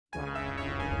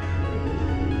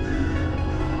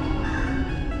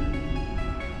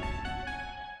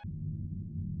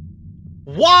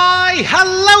Why,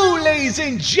 hello, ladies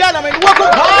and gentlemen.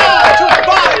 Welcome back to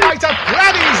Five Nights at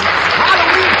Freddy's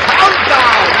Halloween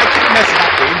Countdown. I keep messing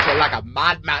up the intro like a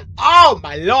madman. Oh,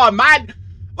 my lord, man.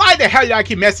 Why the hell do I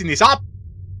keep messing this up?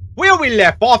 Where we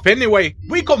left off anyway,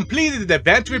 we completed the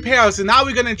vent repairs, and now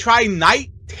we're going to try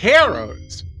night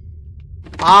terrors.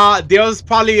 There's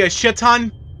probably a shit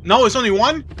ton. No, it's only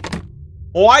one.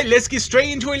 Alright, let's get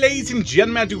straight into it, ladies and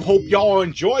gentlemen. I do hope y'all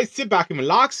enjoy. Sit back and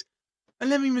relax. And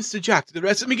let me Mr. Jack to the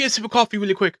rest. Let me get a sip of coffee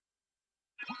really quick.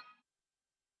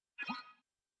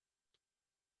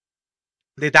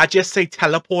 Did that just say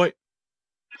teleport?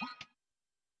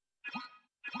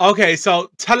 Okay, so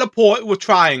teleport with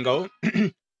triangle.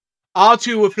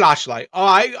 R2 with flashlight.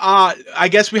 Alright, I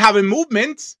guess we have a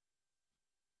movement.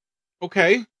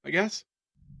 Okay, I guess.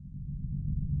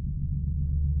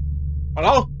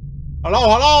 Hello? Hello,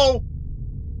 hello?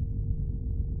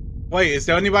 Wait, is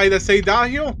there anybody that say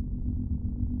down here?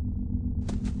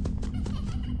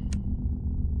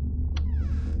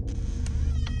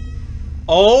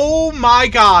 Oh my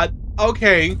god.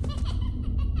 Okay.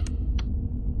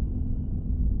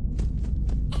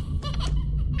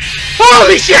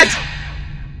 Holy shit!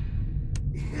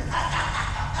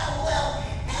 Well,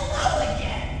 hello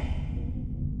again.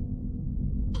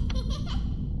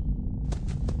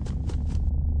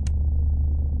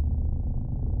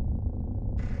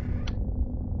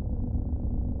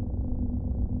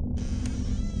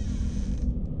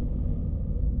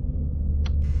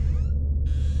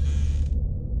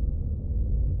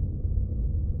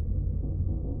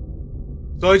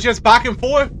 So it's just back and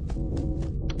forth?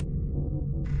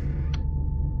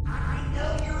 I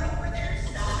know you're over there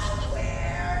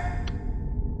somewhere.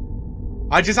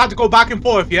 I just have to go back and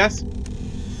forth, yes?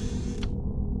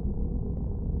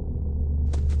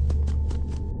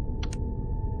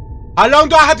 How long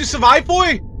do I have to survive for?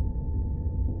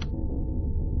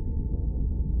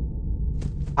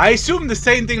 I assume the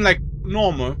same thing like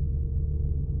normal.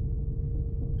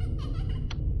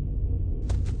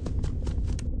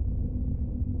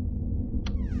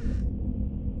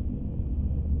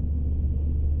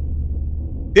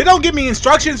 They don't give me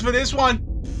instructions for this one.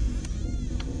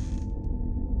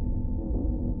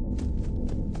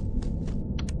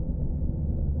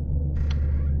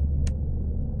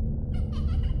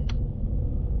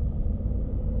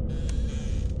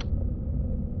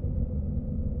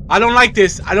 I don't like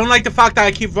this. I don't like the fact that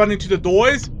I keep running to the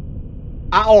doors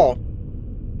at all.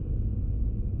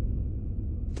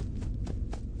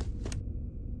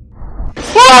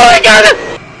 Oh my god!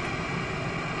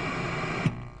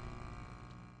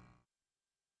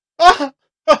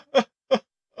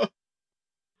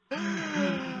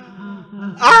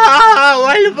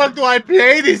 Why the fuck do I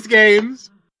play these games?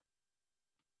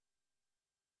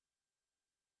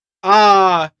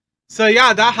 So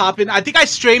yeah, that happened. I think I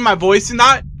strained my voice in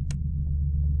that.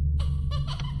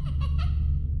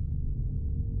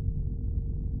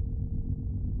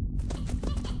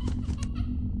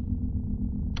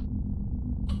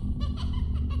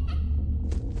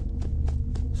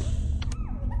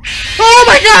 Oh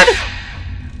my god!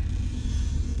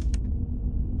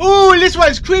 Oh, this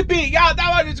one's creepy. Yeah, that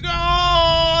one is.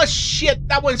 Oh shit,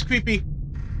 that one's creepy.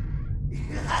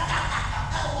 Well,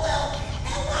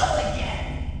 hello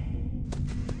again.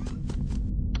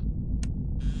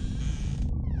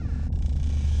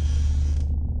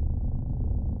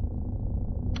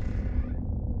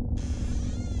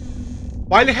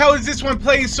 Why the hell is this one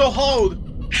playing so hard?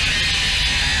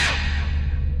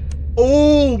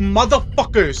 Oh,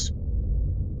 motherfuckers.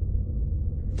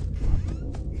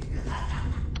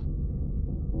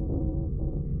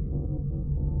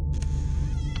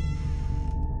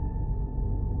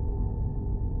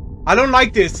 I don't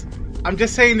like this. I'm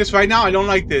just saying this right now. I don't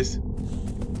like this.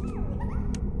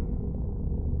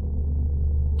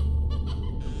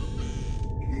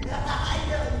 I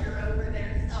know you're over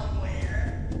there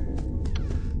somewhere.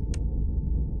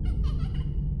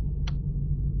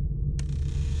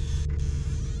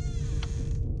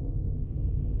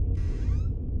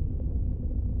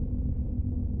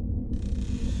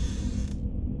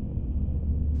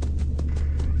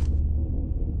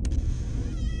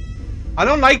 I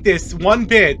don't like this one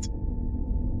bit.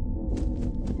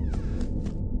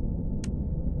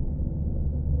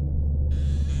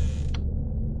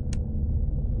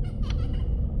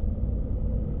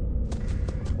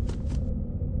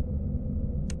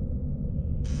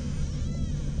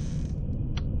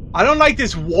 I don't like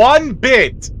this one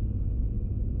bit.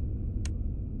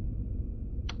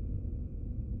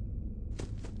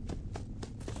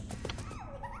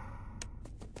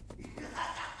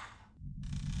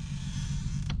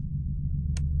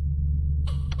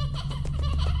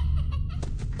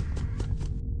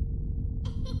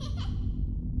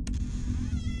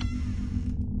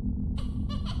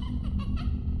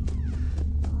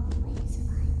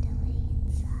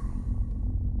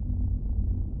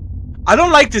 I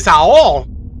don't like this at all.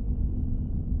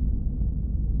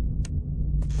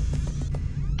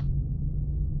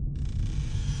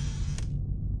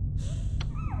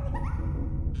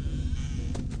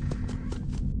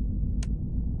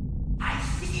 I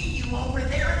see you over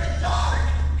there in the dark.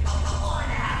 Come on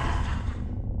out.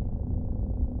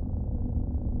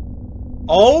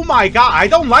 Oh my god, I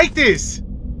don't like this.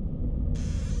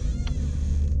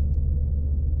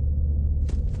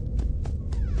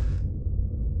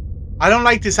 I don't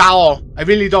like this at all. I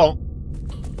really don't.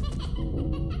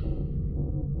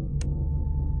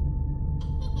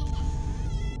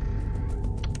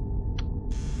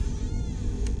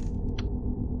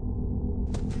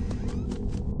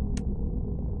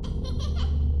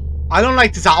 I don't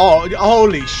like this at all.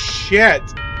 Holy shit.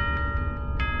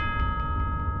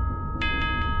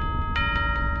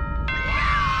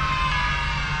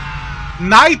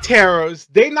 Night terrors.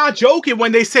 They not joking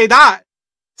when they say that.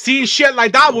 Seeing shit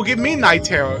like that will give me night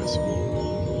terrors.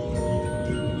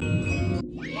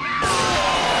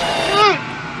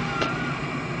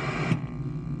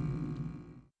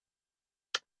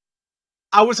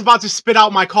 I was about to spit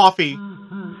out my coffee.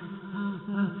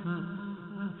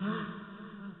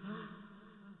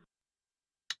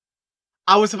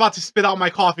 I was about to spit out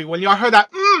my coffee. When y'all heard that,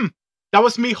 that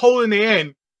was me holding it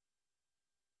in.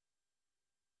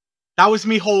 That was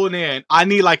me holding it in. I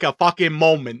need like a fucking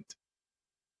moment.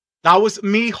 That was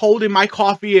me holding my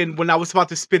coffee in when I was about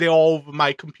to spit it all over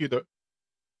my computer.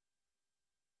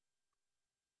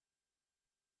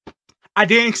 I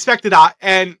didn't expect that,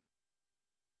 and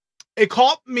it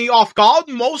caught me off guard.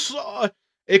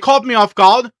 It caught me off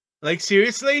guard. Like,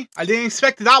 seriously? I didn't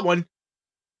expect that one.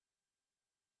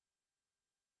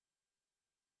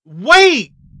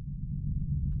 Wait!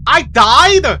 I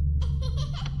died?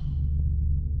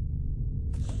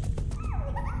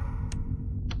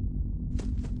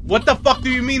 What the fuck do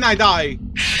you mean I died?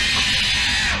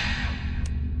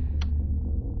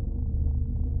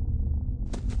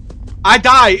 I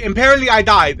died. Apparently I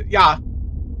died. Yeah.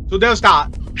 So there's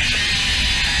that.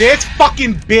 This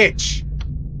fucking bitch.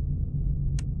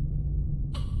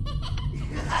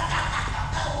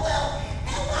 Well,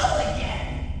 hello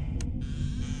again.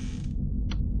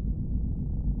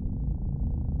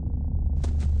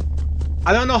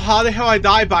 I don't know how the hell I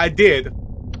died, but I did.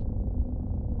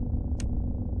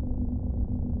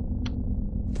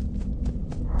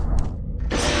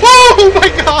 Oh my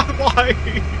god, why?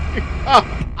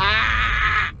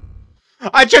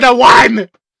 I should have won!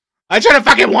 I should have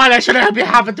fucking won! I should have been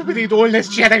having to be doing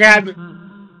this shit again!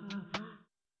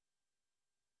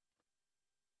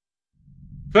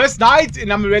 First night,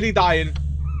 and I'm already dying.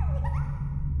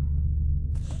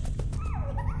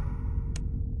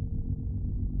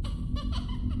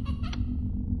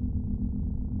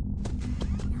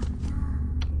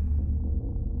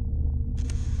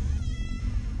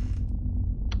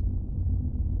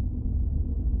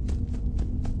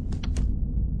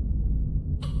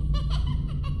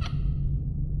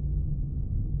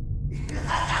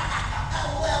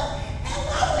 Well,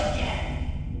 hello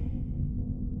again.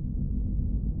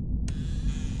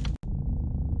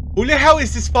 Who the hell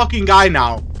is this fucking guy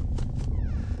now?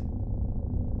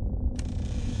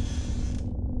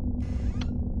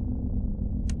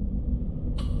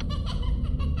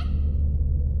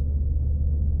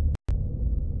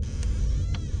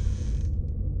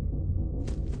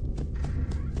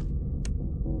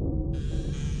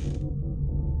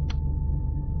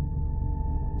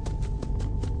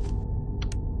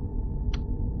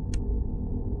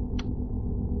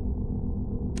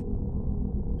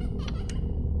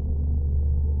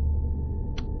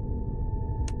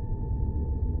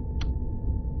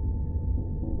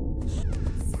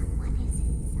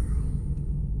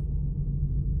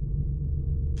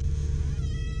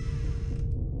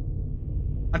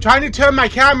 I'm trying to turn my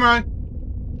camera.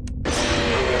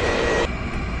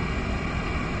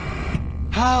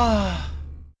 Well,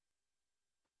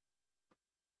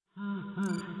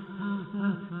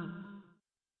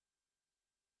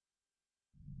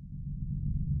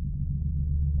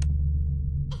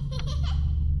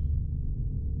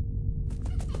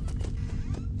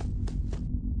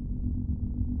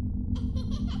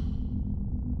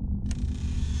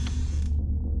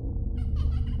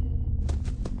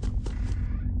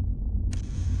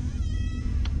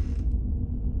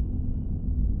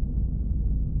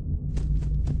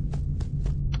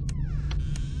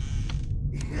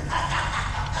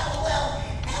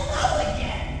 hello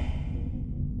again.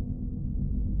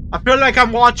 I feel like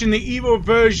I'm watching the evil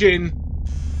version.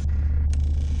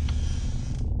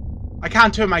 I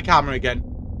can't turn my camera again.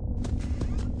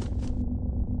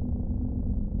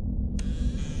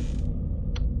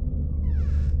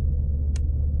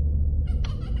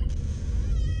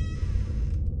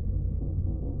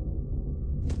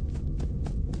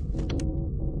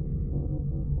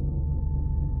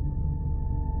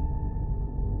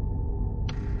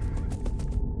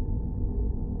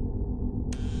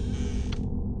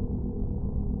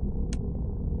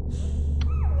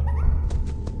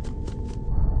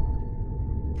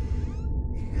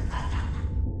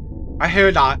 I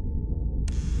hear that.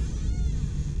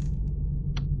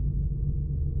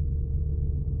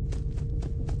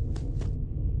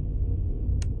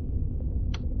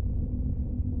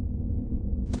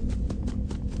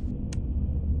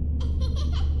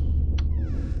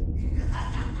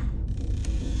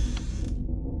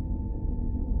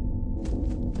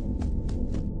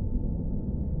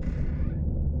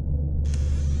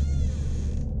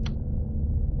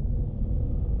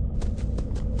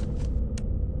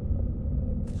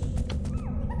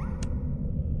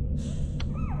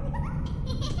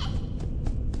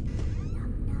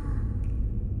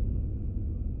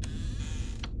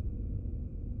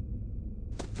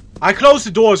 I close the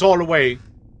doors all the way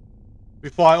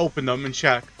before I open them and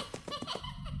check.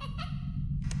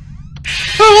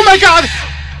 Oh my god!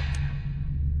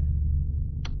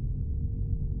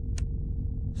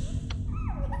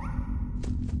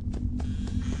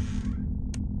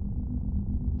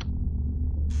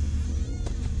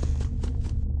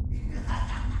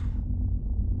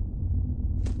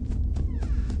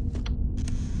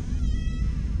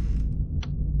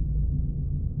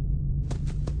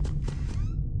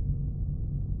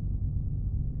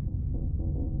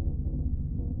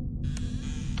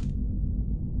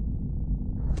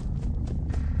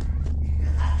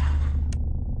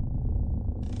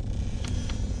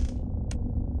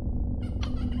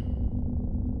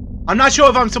 I'm not sure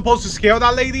if I'm supposed to scare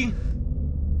that lady,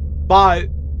 but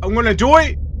I'm gonna do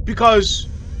it because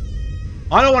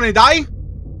I don't want to die.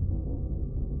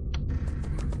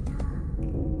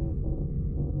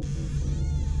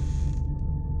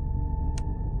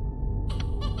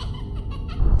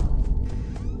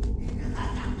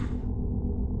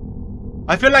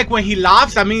 I feel like when he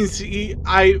laughs, that means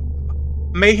I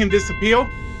made him disappear.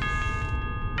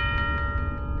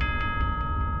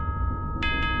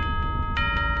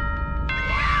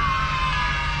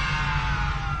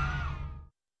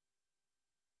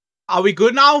 Are we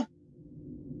good now?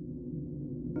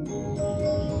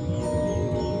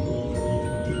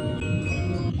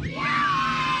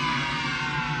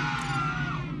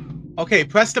 Okay,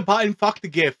 press the button. Fuck the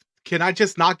gift. Can I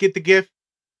just not get the gift?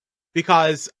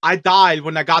 Because I died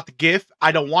when I got the gift.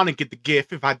 I don't want to get the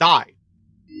gift if I die.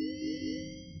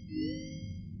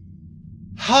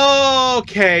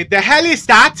 Okay, the hell is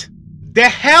that? The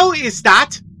hell is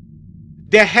that?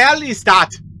 The hell is that?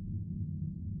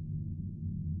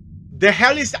 The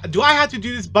hell is that? Do I have to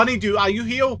do this? Bunny, are you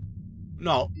here?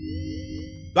 No.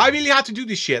 Do I really have to do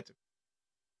this shit?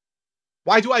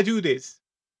 Why do I do this?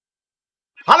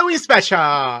 Halloween special!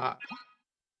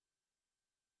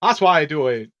 That's why I do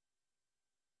it.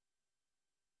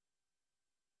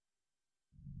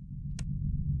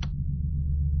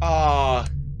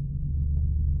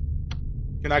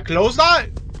 Can I close that?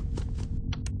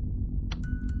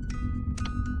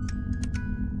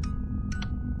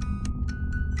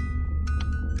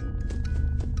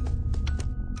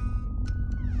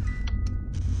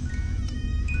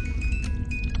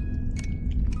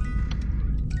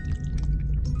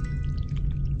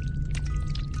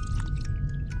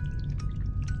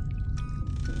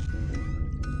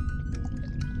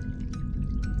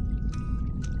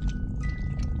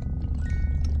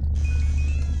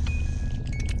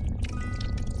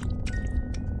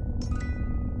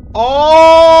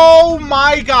 Oh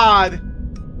my god!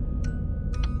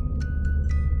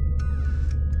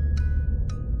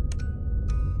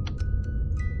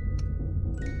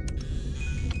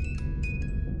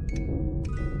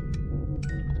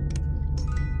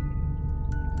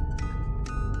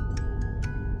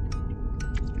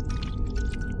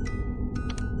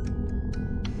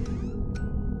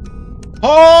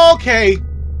 Okay.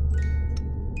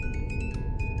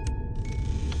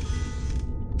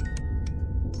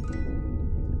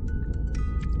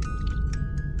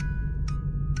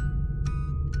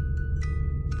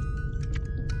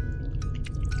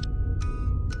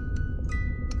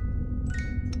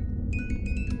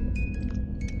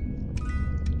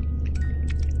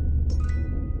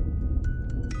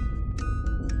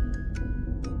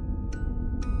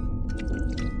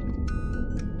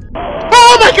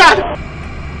 Oh my god!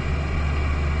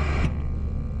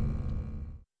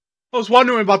 I was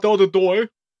wondering about the other door.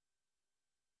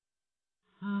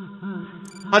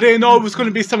 I didn't know it was going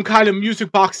to be some kind of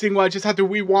music box thing where I just had to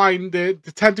rewind the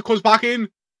tentacles back in.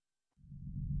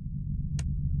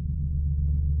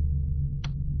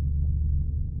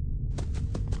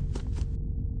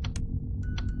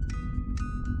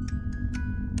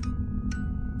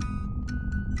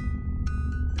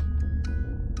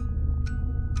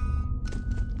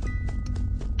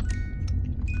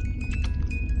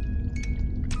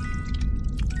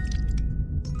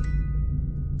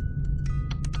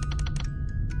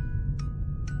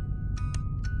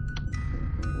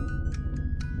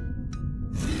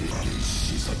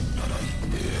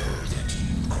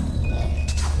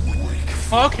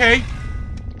 Okay.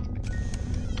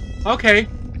 Okay.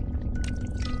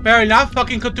 Fair enough,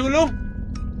 fucking Cthulhu.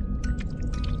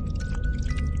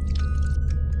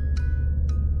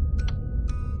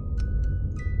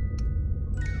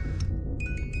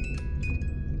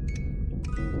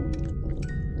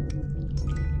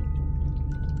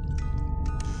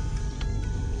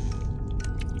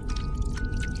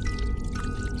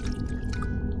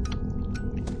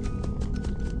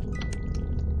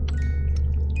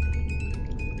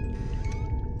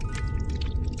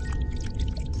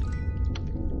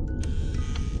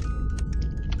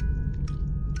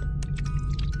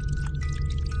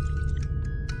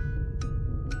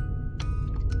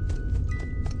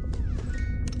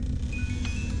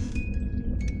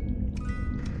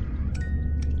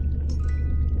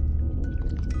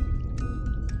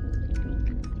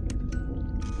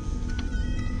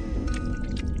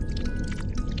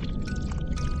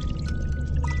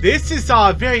 This is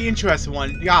a very interesting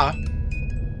one, yeah.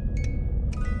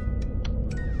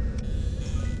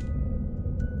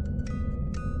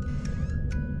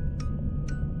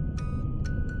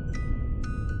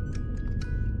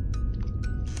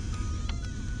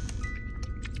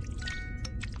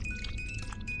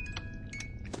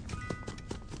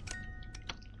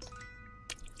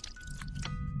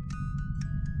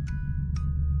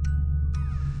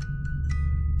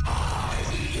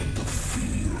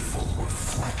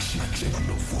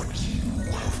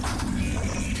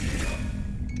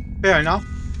 Fair enough.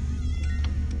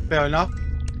 Fair enough.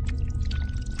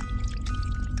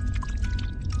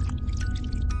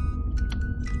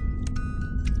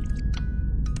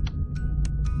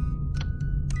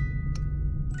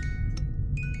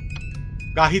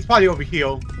 God, he's probably over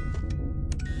here.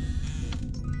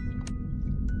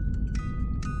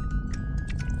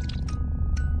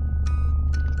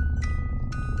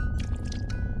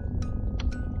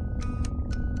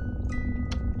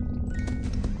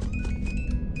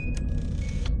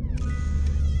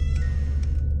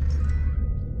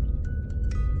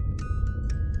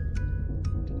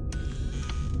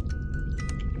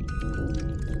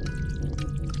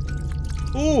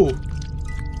 Ooh,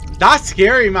 that's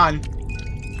scary, man.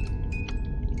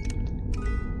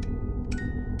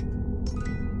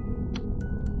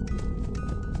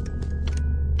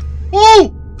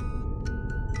 Ooh!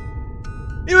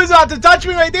 He was about to touch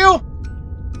me right there.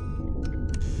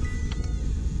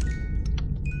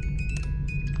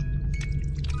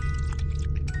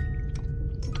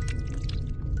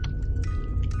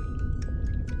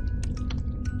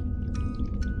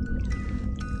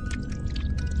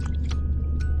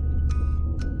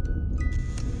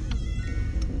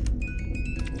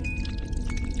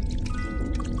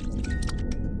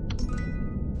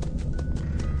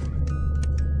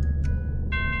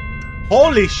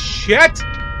 Holy shit!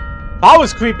 That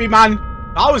was creepy, man.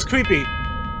 That was creepy.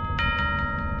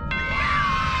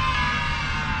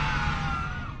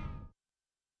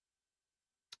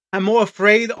 I'm more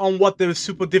afraid on what the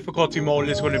super difficulty mode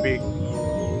is going to be.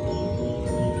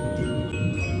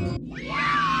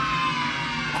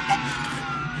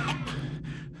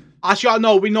 As y'all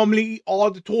know, we normally eat all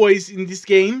the toys in this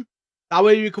game. That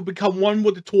way we could become one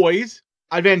with the toys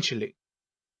eventually.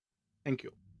 Thank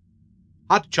you.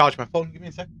 I have to charge my phone. Give me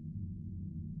a sec.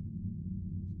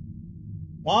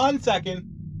 1 second.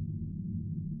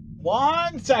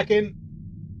 1 second.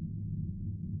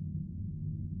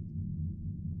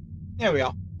 There we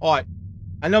are. Alright.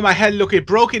 I know my head looked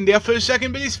broken there for a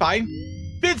second, but it's fine.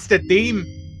 Fits the theme.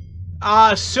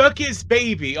 Circus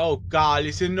Baby. Oh god,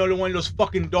 it's another one of those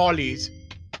fucking dollies.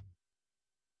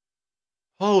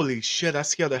 Holy shit, that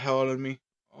scared the hell out of me.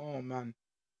 Oh man.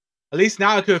 At least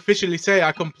now I can officially say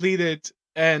I completed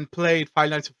and played Five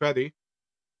Nights at Freddy.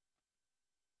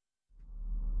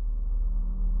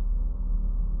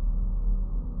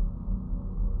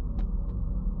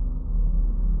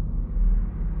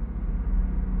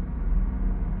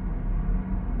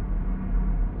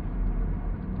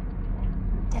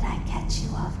 Did I catch you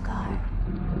off guard?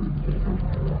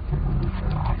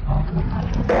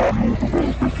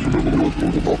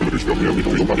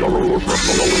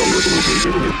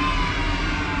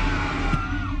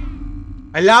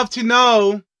 I love to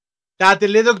know that the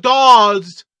little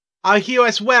dolls are here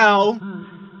as well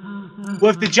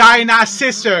with the giant ass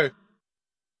sister.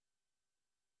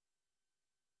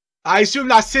 I assume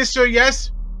that sister,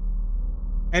 yes?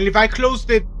 And if I close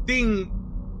the thing...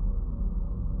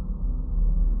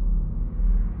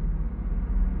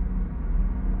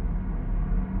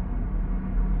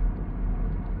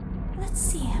 Let's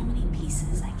see how many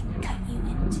pieces I can cut you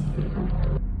into.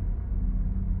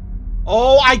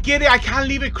 Oh, I get it. I can't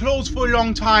leave it closed for a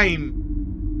long time.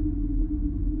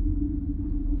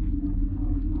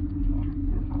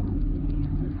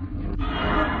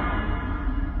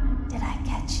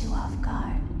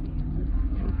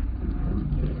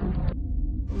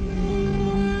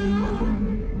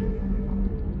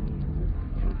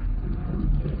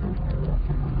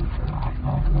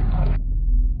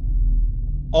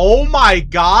 Oh my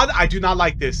god, I do not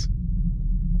like this.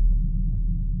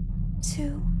 2,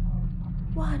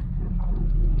 1.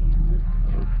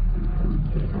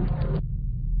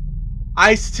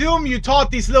 I assume you taught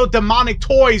these little demonic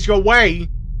toys your way.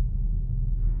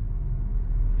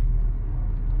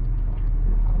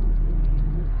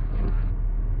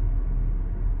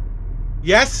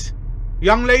 Yes,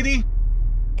 young lady?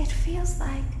 It feels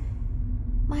like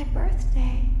my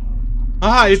birthday.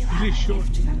 Ah, Did it's you have pretty a short.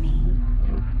 gift for me?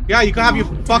 Yeah, you can have your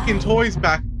won't fucking die, toys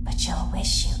back. but you'll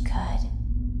wish you could.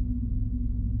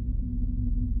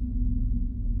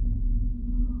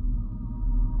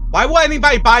 Why would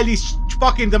anybody buy these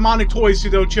fucking demonic toys to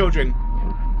their children?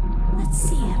 Let's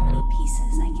see how many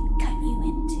pieces I can cut you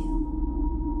into.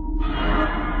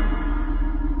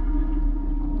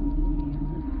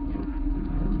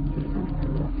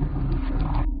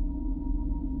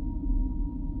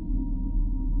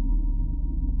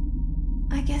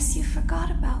 I guess you forgot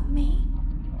about me.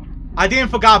 I didn't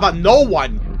forget about no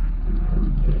one.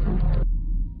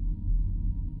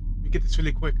 Let me get this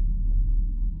really quick.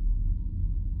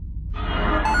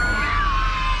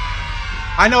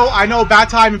 I know, bad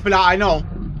timing for that, I know.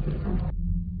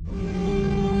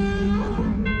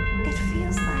 It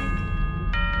feels like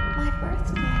my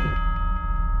birthday.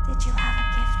 Did you have a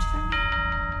gift for me?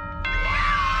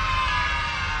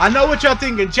 I know what you're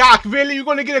thinking, Jack. Really, you're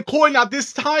gonna get a coin at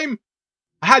this time?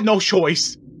 I had no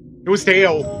choice. It was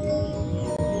Dale.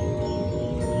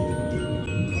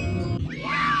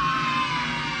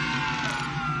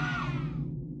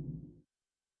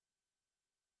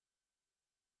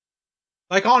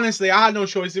 Like, honestly, I had no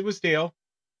choice. It was Dale.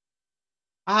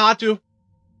 I had to.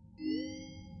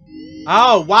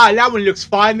 Oh, wow, that one looks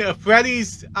fun.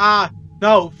 Freddy's,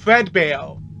 no,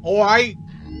 Fredbear. Alright.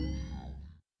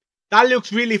 That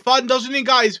looks really fun, doesn't it,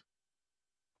 guys?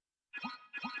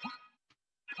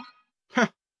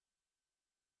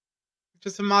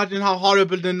 Just imagine how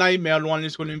horrible the nightmare one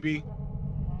is going to be.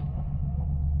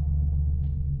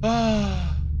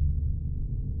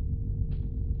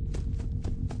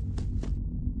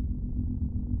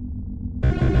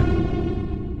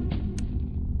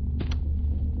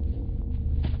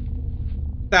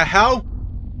 The hell?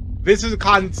 Visitors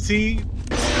can't see.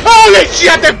 Holy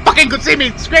shit! They fucking could see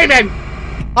me screaming.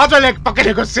 How do they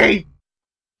fucking could see?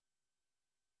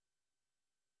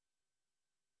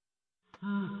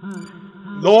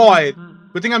 Lord,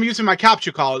 good thing I'm using my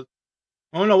capture card.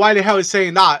 I don't know why the hell it's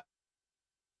saying that.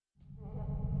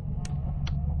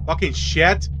 Fucking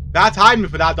shit. Bad timing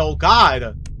for that though,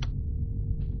 God.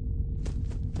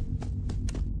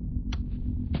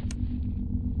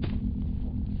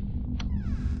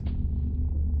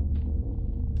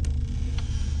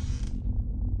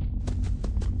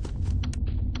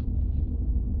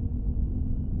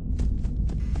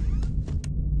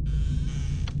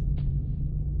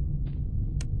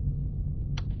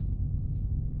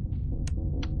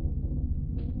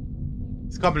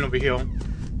 It's coming over here.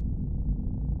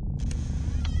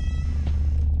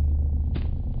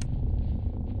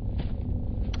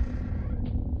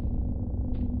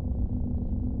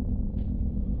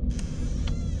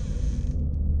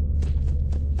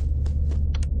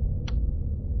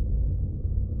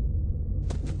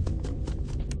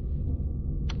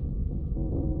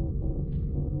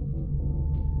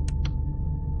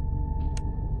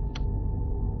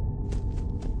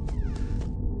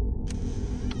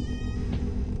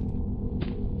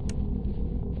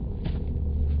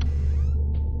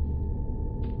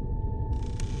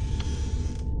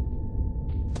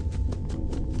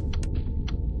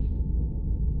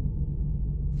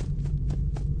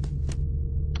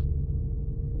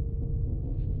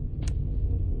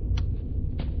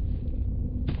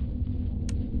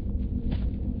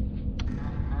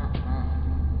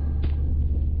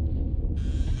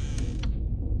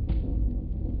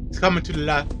 It's coming to the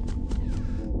left.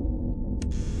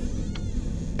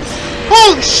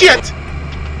 Holy shit!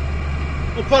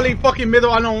 Well, probably fucking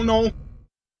middle, I don't know.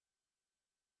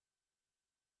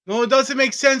 No, it doesn't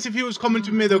make sense if he was coming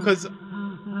to middle, because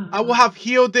I would have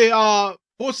healed the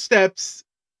footsteps.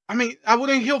 I mean, I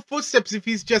wouldn't heal footsteps if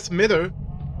he's just middle.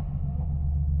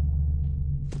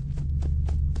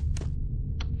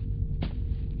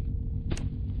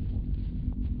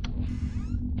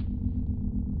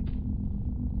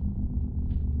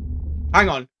 Hang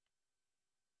on.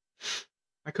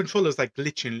 My controller's like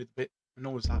glitching a little bit. I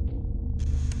know what's that.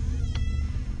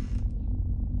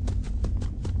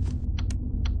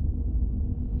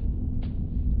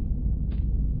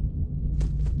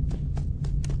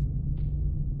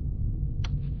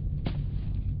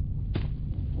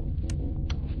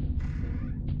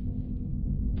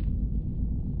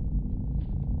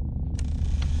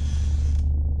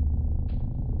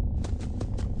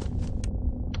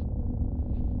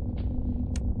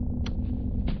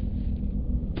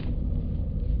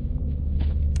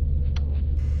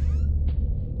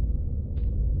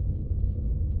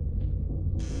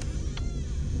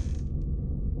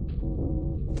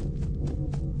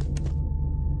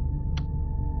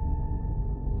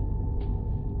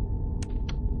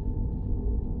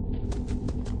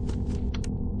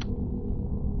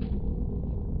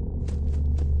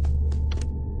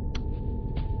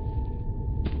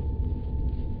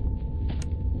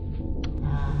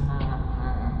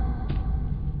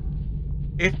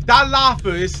 If that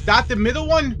lava, is that the middle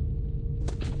one?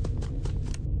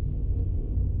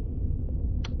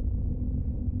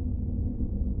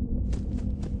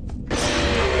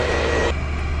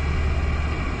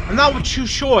 I'm not too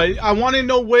sure. I want to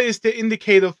know where is the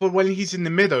indicator for when he's in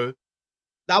the middle.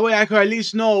 That way I could at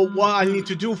least know what I need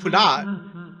to do for that.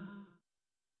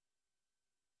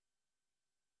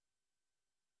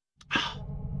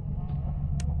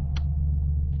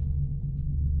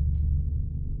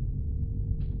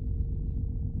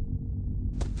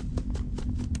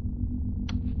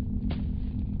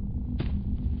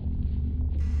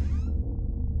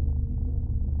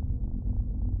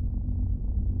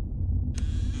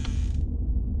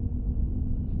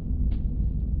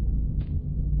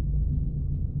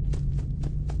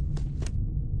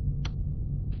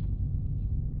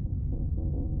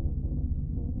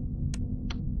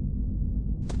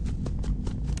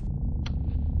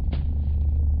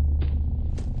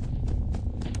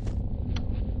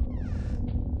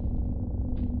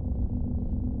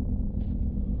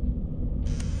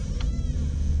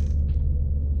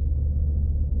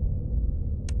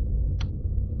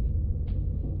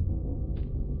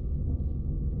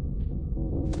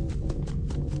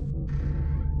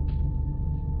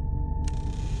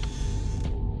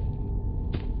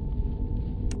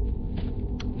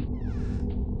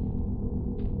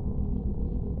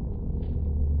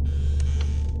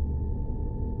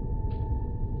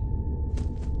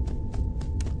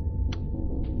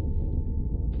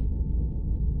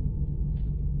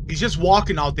 He's just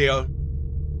walking out there.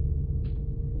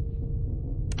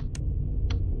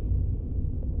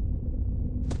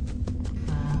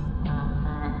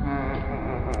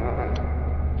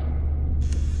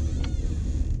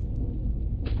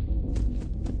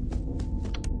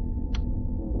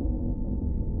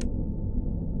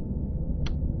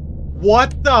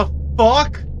 What the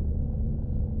fuck?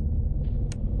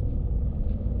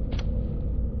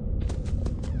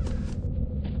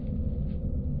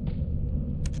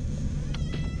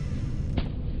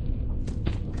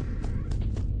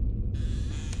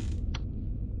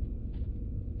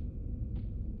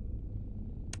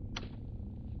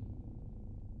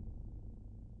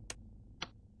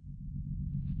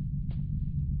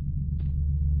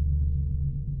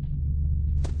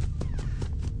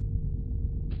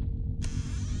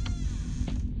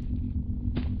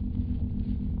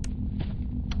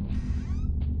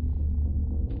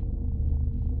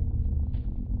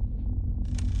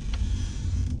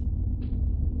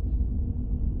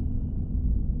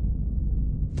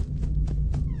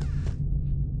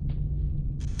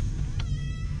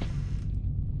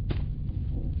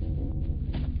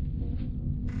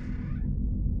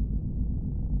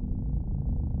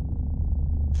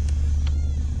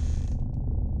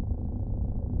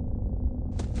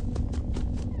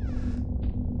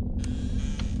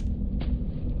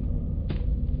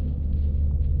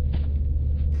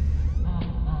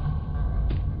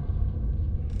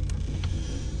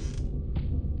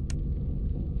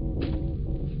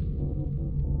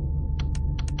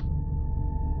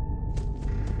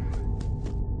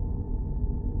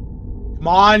 Come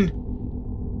on.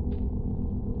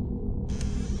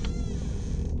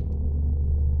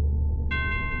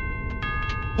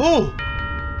 Oh,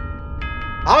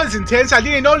 that was intense. I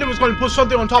didn't know they was going to put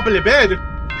something on top of the bed.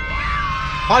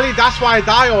 Probably that's why I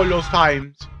die all those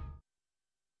times.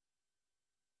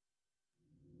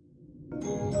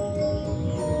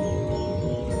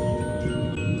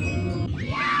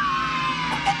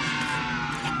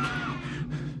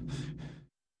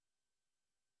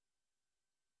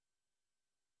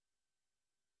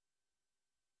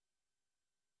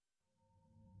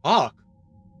 Fuck.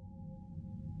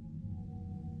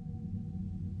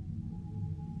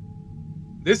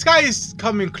 This guy is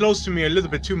coming close to me a little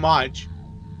bit too much.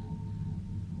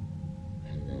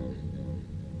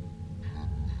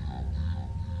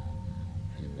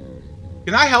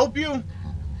 Can I help you?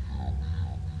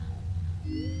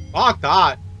 Fuck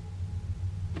that.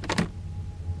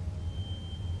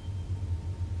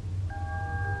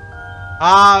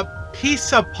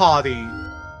 Pizza party.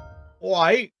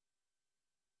 Alright.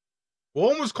 We're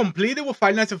almost completed with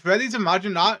Five Nights at Freddy's.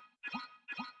 Imagine that.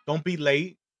 Don't be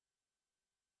late.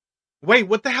 Wait,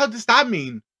 what the hell does that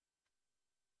mean?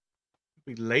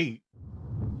 Be late.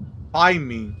 Find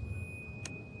me.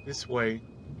 This way.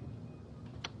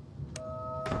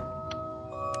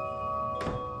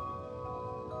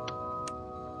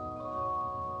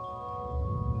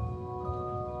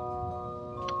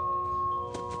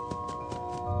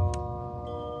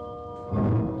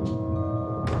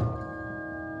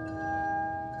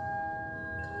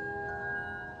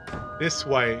 This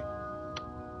way.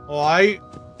 Alright.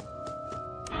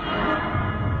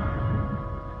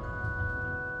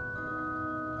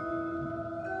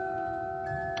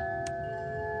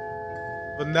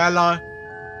 vanilla.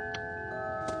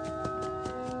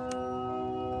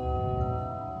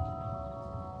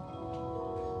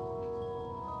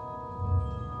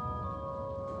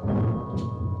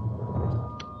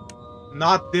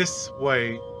 Not this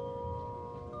way.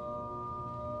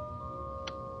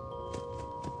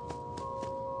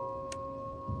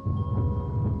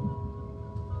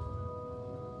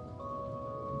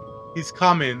 He's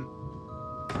coming.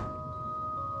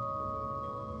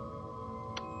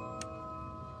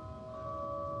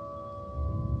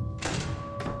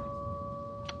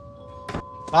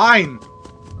 Fine.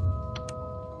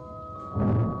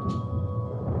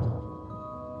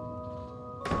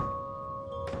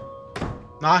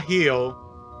 Not here.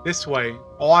 This way.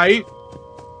 Alright.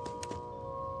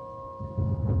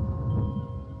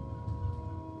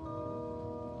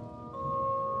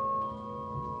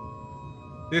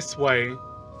 This way.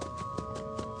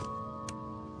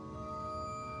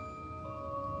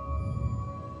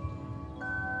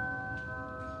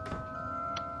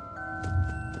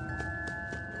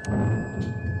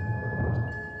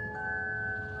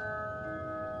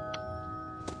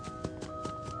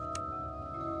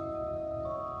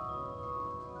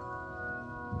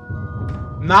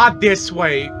 Not this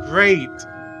way. Great.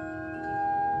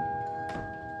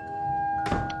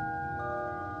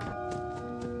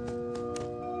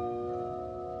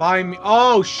 Find me.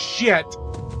 Oh, shit.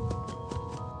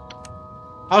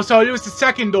 Oh, so it was the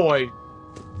second door.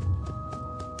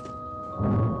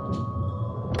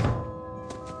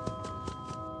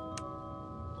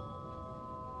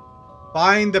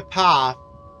 Find the path.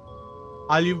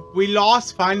 We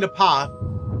lost? Find the path.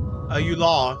 Are you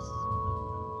lost?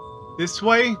 This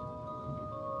way?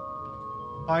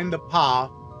 Find the path.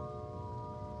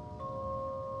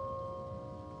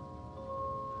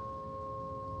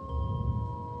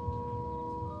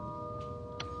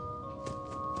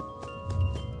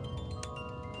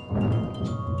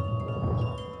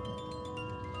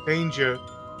 Danger.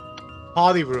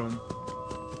 Party room.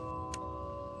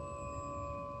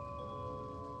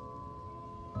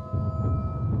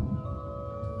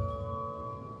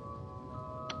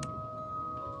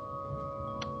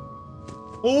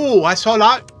 Oh, I saw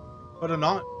that. But or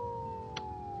not.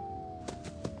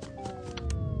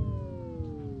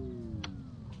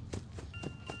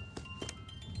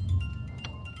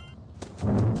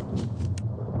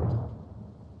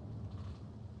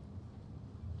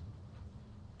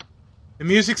 The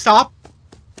music stopped.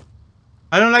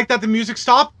 I don't like that the music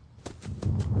stopped.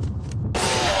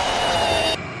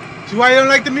 See why I don't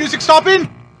like the music stopping?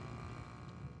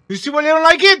 You see why I don't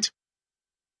like it?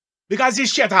 Because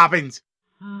this shit happens.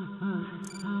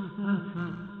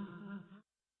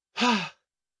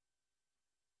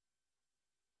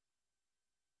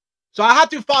 So I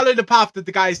had to follow the path that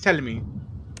the guy is telling me.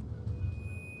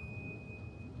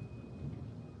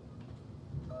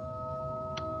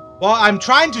 Well, I'm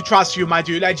trying to trust you, my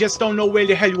dude. I just don't know where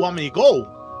the hell you want me to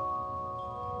go.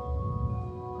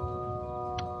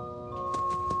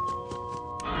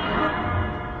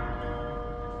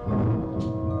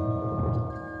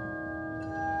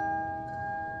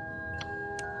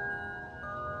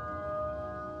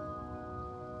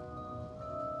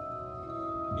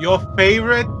 Your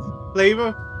favorite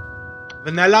flavor?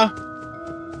 Vanilla?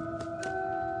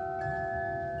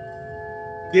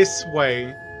 This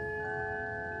way.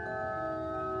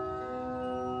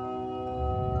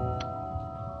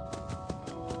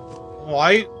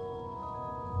 Right.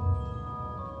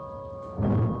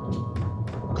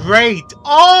 Great.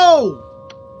 Oh!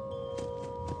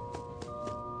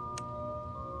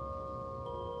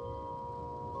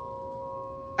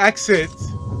 Exit.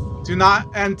 Do not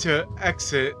enter.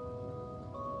 Exit.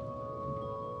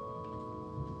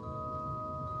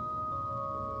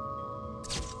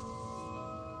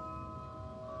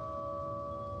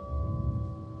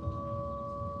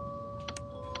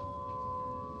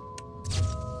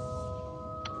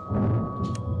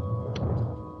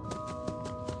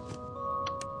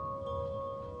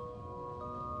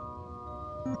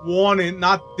 Warning,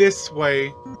 not this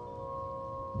way.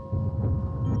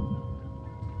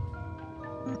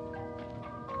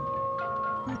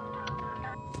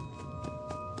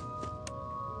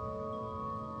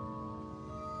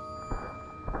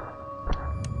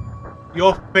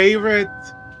 Your favorite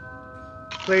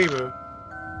flavor?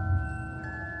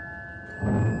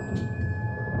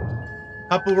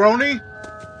 Pepperoni?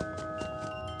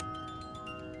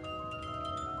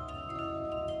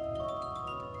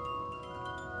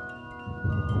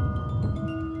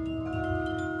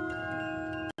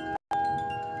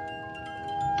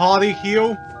 Party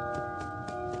heel?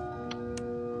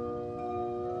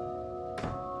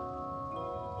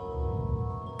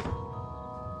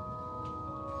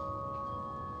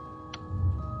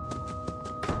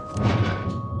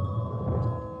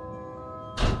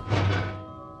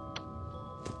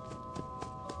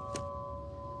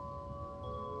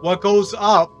 What goes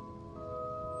up?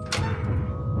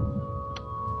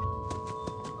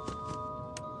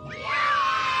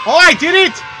 Oh, I did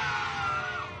it!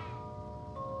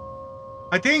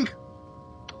 I think.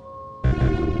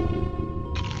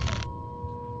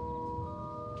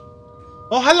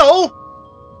 Oh, hello!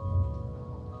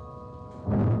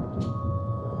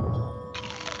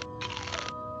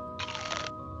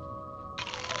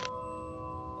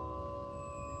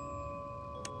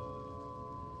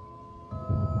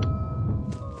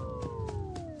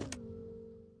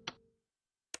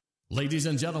 Ladies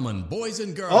and gentlemen, boys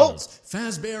and girls,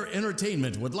 Fazbear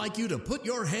Entertainment would like you to put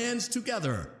your hands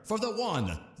together for the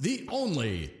one, the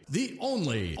only.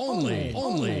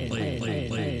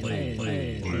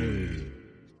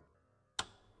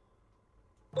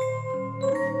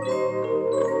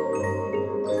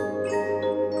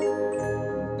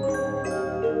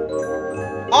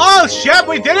 Oh shit,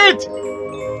 we did it!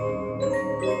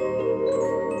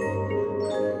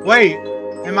 Wait,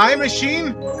 am I a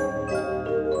machine?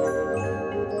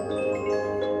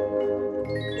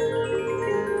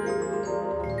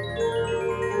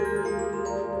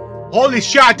 Holy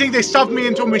shit, I think they stuffed me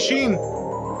into a machine.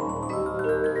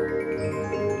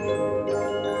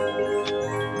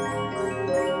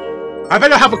 I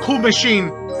better have a cool machine.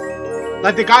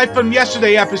 Like the guy from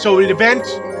yesterday episode, the event.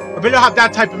 I better have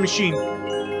that type of machine.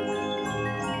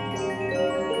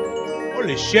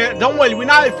 Holy shit. Don't worry, we're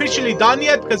not officially done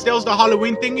yet because there was the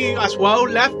Halloween thingy as well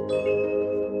left.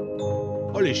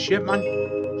 Holy shit, man.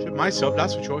 Shit myself,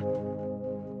 that's for sure.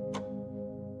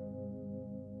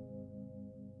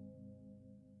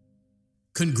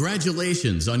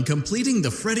 Congratulations on completing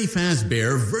the Freddy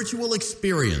Fazbear virtual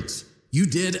experience. You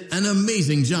did an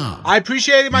amazing job. I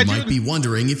appreciate it, my dude. You might be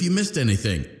wondering if you missed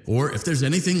anything, or if there's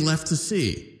anything left to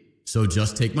see. So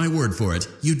just take my word for it,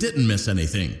 you didn't miss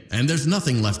anything, and there's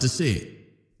nothing left to see.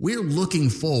 We're looking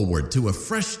forward to a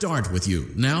fresh start with you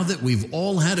now that we've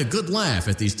all had a good laugh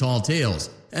at these tall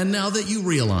tales, and now that you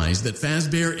realize that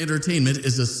Fazbear Entertainment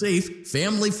is a safe,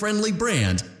 family-friendly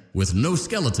brand with no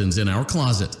skeletons in our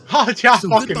closet. Oh, yeah, so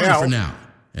fucking goodbye hell. for now,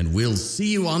 and we'll see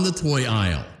you on the toy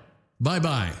aisle.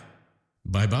 Bye-bye.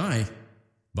 Bye-bye.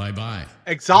 Bye-bye.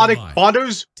 Exotic Bye-bye.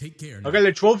 butters. Take care I now. got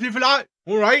a trophy for that.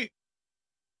 All right.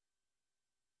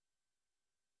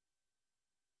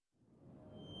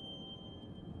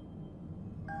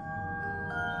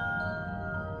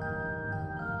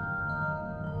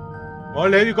 Well,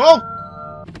 there you go.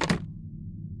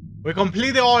 We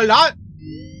completed all that.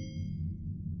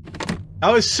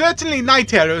 That was certainly night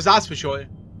terrors, that's for sure.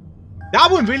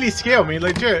 That one really scared me,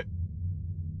 legit.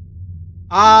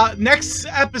 Next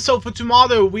episode for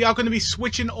tomorrow, we are going to be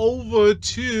switching over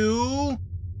to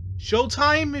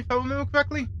Showtime, if I remember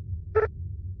correctly.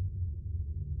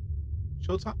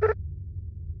 Showtime.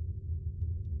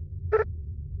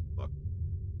 Fuck.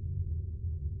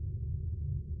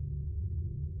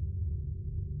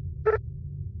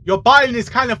 Your button is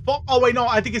kind of fucked. Oh wait, no,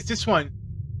 I think it's this one.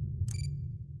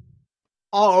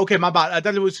 Oh, okay, my bad. I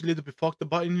thought it was a little bit fucked, the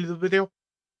button a little bit there.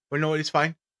 But no, it's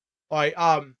fine. Alright,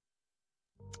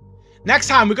 next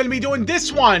time, we're going to be doing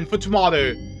this one for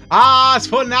tomorrow. As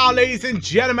for now, ladies and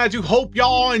gentlemen, I do hope y'all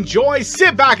all enjoy.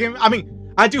 Sit back and,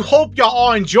 I do hope y'all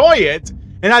all enjoy it.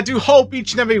 And I do hope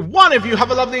each and every one of you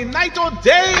have a lovely night or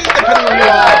day, depending on you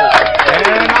all.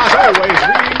 And as always,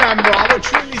 remember, I will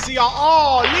truly see y'all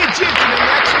all legit in the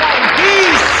next